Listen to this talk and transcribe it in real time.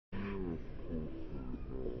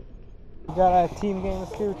You got a team game of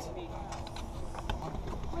S.C.O.O.T.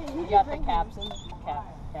 You got the captain. Cap.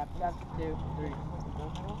 2, 3.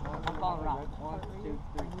 I'm calling rock. 1, 2,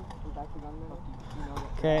 3.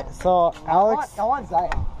 Okay, so Alex. I want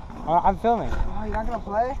Zyan. I'm filming. Oh, you're not gonna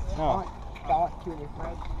play? No. I want Hewlett.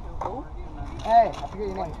 Hey, I forget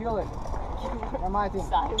your name. Hewlett. You're on my team.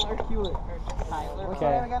 Hewlett. Tyler. What's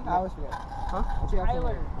your name again? I always forget. Huh? What's your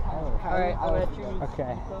Tyler. Alright, I'm gonna choose.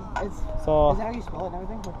 Okay. Is So. that how you spell it and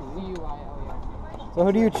everything? With the E? So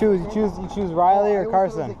who do you choose? You choose Riley or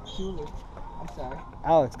Carson? Hewlett. I'm sorry.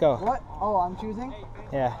 Alex, go. What? Oh, I'm choosing?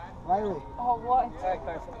 Yeah. Riley. Oh, what? Alright,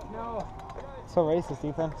 Carson. No. So racist,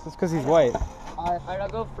 Ethan. It's just because he's white. Alright, I'll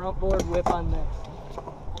go front board whip on this.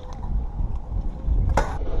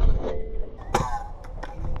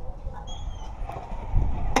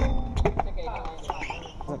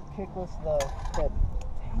 Kickless the head.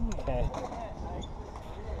 Okay.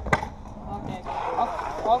 Okay.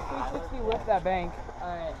 I'll 360 whip that bank.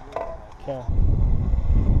 Alright. Okay.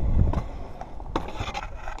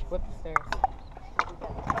 Whip the stairs.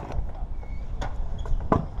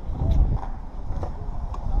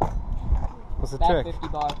 What's the Back trick? 50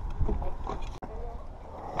 bar.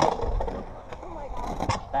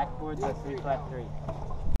 Backboard the 3 flat 3.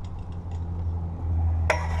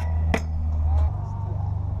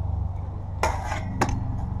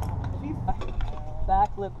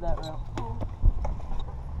 Backflip that rope.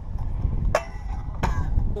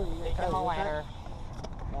 Take him a ladder.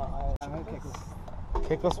 I'm gonna kickless.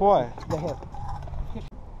 Kickless what? The hip.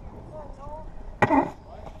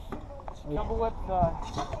 Double whip the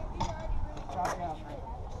shotgun.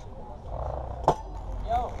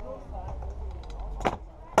 Yo.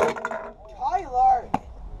 Tyler!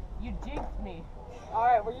 You jinxed me.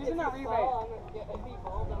 Alright, we're using a rebate.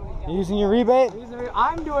 You using your rebate?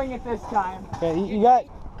 I'm doing it this time. Okay, you got.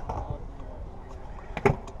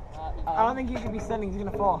 I don't think he should be sending, he's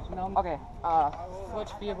gonna fall. No. Okay,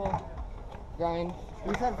 switch feeble, grind.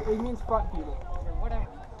 He means front feeble. Whatever.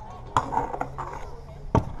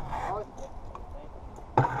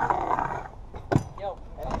 Yo.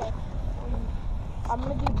 I'm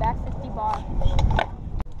gonna do back 50 bar.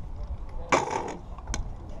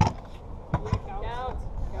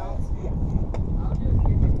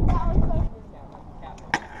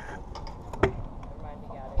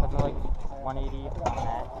 That's like 180 on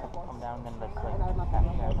that, come down, then that's like half a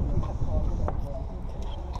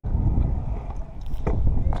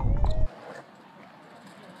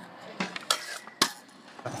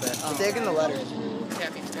I'm taking the letter.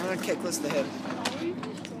 I'm gonna kickless the hip.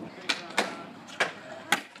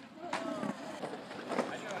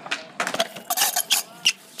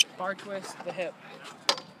 Bar twist the hip.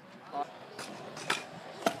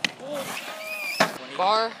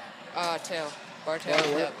 Bar, tail. Bar tail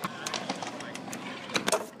hip.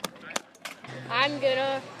 I'm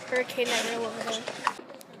gonna hurricane that rail over there.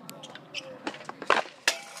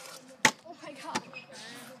 Oh my god.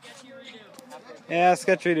 Yeah,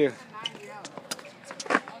 sketch redo.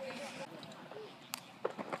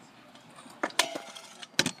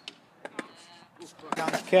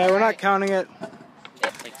 Okay, we're not counting it.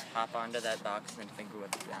 like hop onto that box and then finger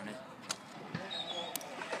whip down it.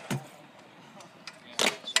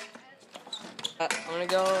 I'm gonna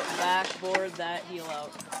go backboard that heel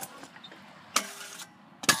out.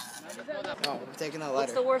 No, I'm taking that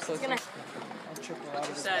What's letter. the worst it's gonna I'll triple out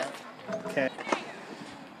of this set? Okay.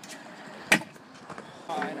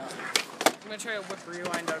 Oh, I know. I'm gonna try to whip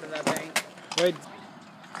rewind out of that bank. Wait.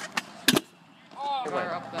 Oh,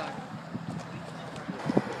 bar up back.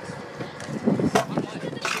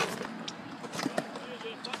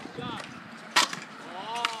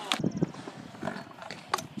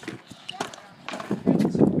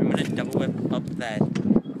 I'm gonna double whip up that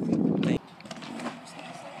thing.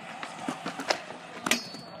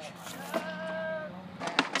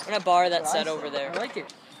 I'm gonna bar that set over there. I like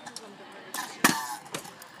it.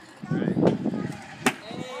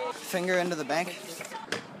 Finger into the bank.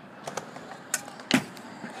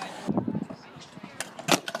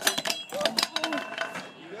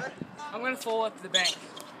 I'm gonna full whip the bank.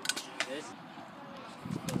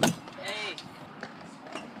 Hey.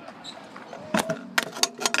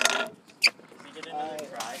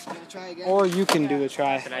 Try again. Or you can do a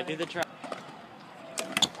try. Can I do the try?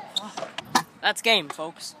 That's game,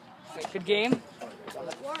 folks. Good game.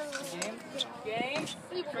 Good game. Good game.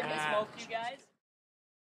 Freaking smoke, you guys.